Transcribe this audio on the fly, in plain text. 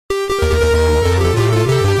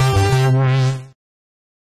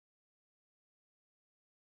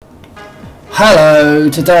Hello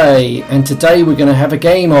today, and today we're going to have a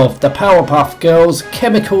game of the Powerpuff Girls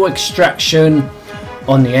Chemical Extraction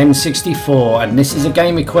on the N64, and this is a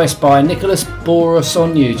game request by Nikolas Bouras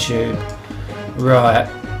on YouTube. Right,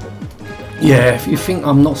 yeah, if you think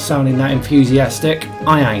I'm not sounding that enthusiastic,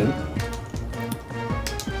 I ain't,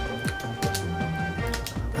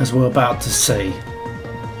 as we're about to see.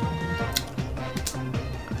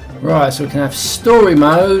 Right, so we can have story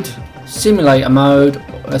mode, simulator mode.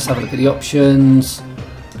 Let's have a look at the options.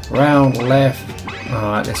 Round left.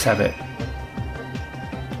 Alright, let's have it.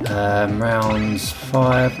 Rounds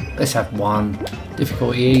 5. Let's have 1.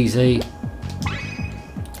 Difficulty easy.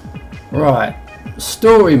 Right.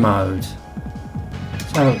 Story mode.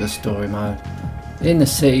 Let's have a look at story mode. In the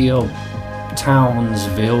city of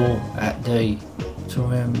Townsville at the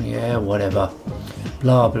auditorium. Yeah, whatever.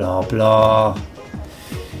 Blah blah blah.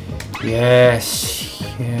 Yes.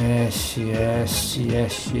 Yes, yes,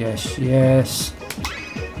 yes, yes, yes.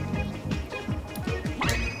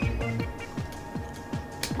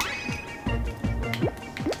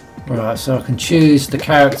 Right, so I can choose the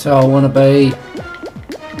character I want to be.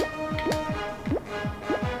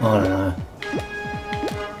 I don't know.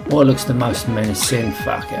 What looks the most menacing?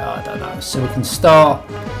 Fuck it, I don't know. So we can start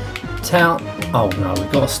town. Oh no,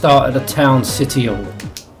 we've got to start at the town city hall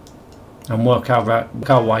and work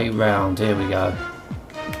our way round. Here we go.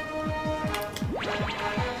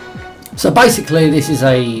 So basically this is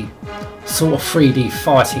a sort of 3D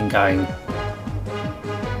fighting game.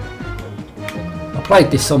 I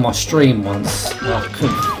played this on my stream once. I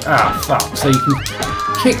couldn't, fuck, so you can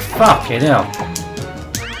kick fucking hell.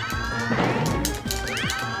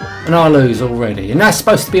 And I lose already. And that's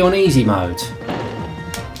supposed to be on easy mode.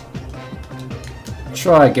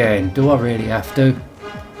 Try again. Do I really have to?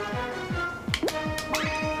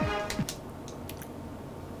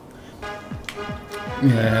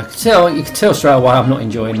 Yeah, you can tell straight away I'm not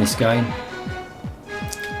enjoying this game.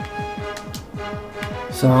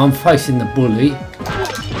 So I'm facing the bully.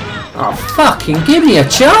 Oh, fucking give me a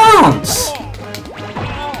chance!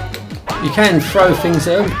 You can throw things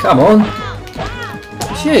at him. Come on.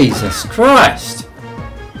 Jesus Christ.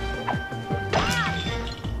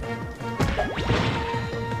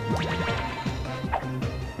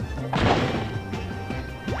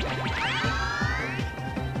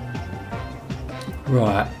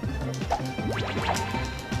 Right.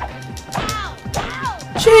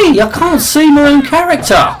 Gee, I can't see my own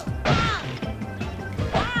character.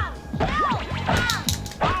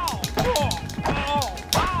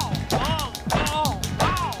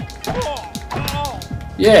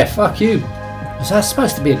 Yeah, fuck you. Was that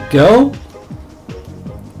supposed to be a girl?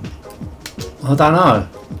 I don't know,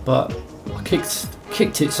 but I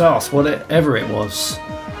kicked its ass, whatever it was.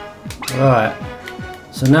 Right.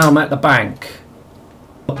 So now I'm at the bank.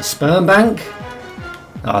 The sperm bank?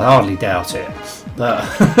 Oh, I hardly doubt it. But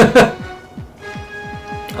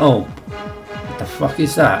oh, what the fuck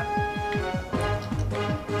is that?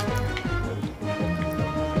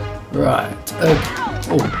 Right. Oh.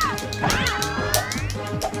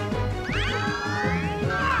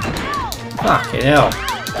 Fucking hell.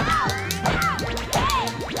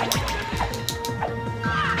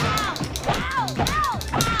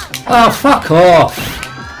 Oh, fuck off.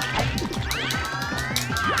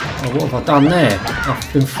 Oh, what have I done there?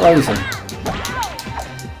 I've been frozen.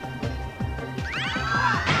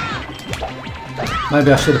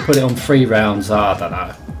 Maybe I should have put it on 3 rounds. I don't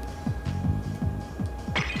know.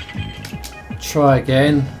 Try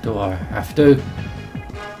again. Do I have to?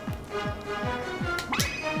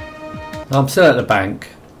 I'm still at the bank.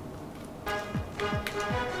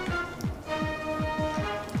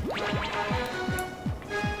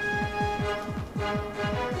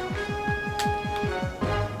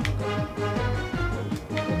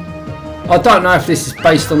 I don't know if this is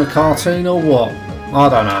based on a cartoon or what. I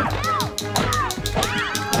don't know.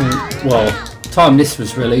 Well, time this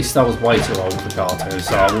was released, I was way too old for cartoons,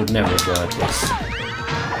 so I would never have heard this.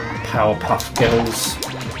 Powerpuff Girls.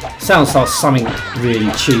 Sounds like something really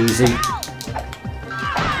cheesy.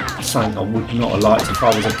 Something I would not have liked if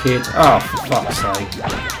I was a kid. Oh, for fuck's sake.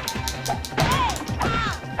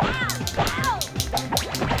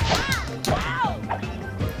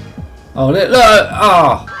 Oh, look!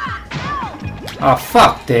 Oh! Oh,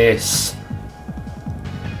 fuck this.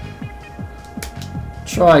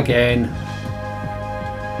 Try again.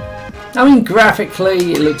 I mean,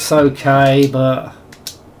 graphically it looks okay, but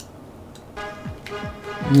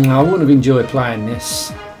I wouldn't have enjoyed playing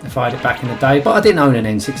this if I had it back in the day, but I didn't own an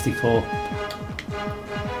N64.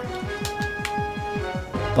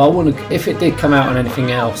 But I wouldn't have, if it did come out on anything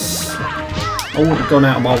else, I wouldn't have gone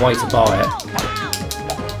out of my way to buy it.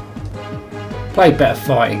 Play better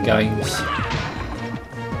fighting games.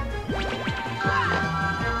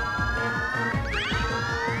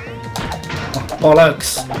 Oh,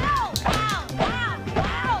 bollocks.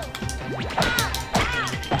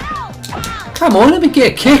 Come on, let me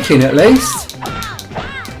get a kick in at least.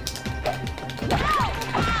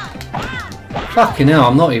 Fucking hell,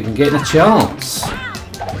 I'm not even getting a chance.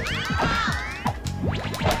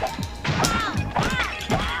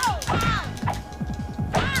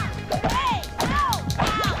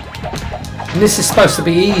 And this is supposed to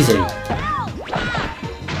be easy.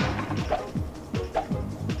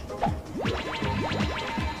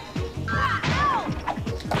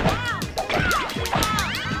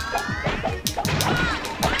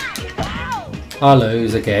 I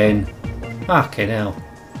lose again. Fucking hell.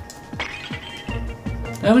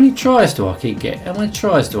 How many tries do I keep getting? How many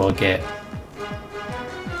tries do I get?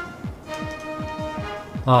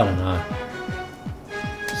 I don't know.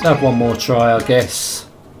 Let's have one more try, I guess.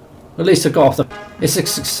 At least I got off the... It's a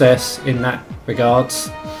success in that regards.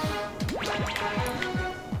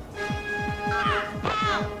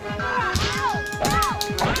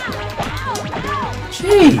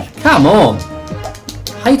 Gee, come on.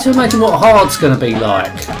 I hate to imagine what hard's going to be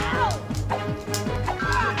like.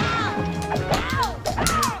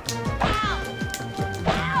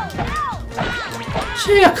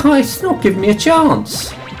 Gee, I can't, it's not giving me a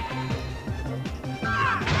chance.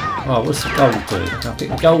 Oh, what's the gold do? Can I pick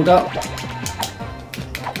the gold up?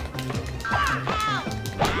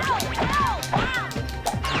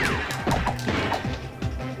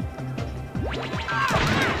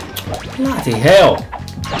 Bloody hell.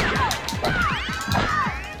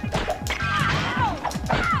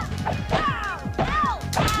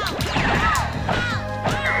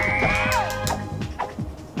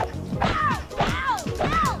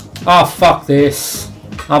 Oh, fuck this.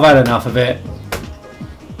 I've had enough of it.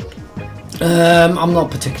 I'm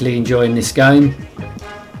not particularly enjoying this game.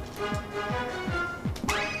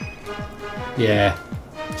 Yeah.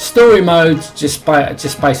 Story mode's just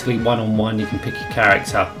basically one-on-one. You can pick your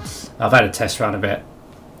character. I've had a test run of it.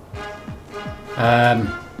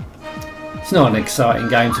 It's not an exciting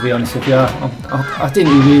game, to be honest with you. I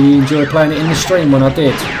didn't really enjoy playing it in the stream when I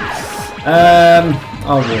did.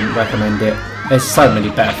 I wouldn't recommend it. There's so many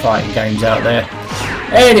better fighting games out there.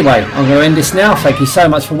 Anyway, I'm going to end this now. Thank you so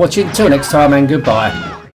much for watching. Till next time, and goodbye.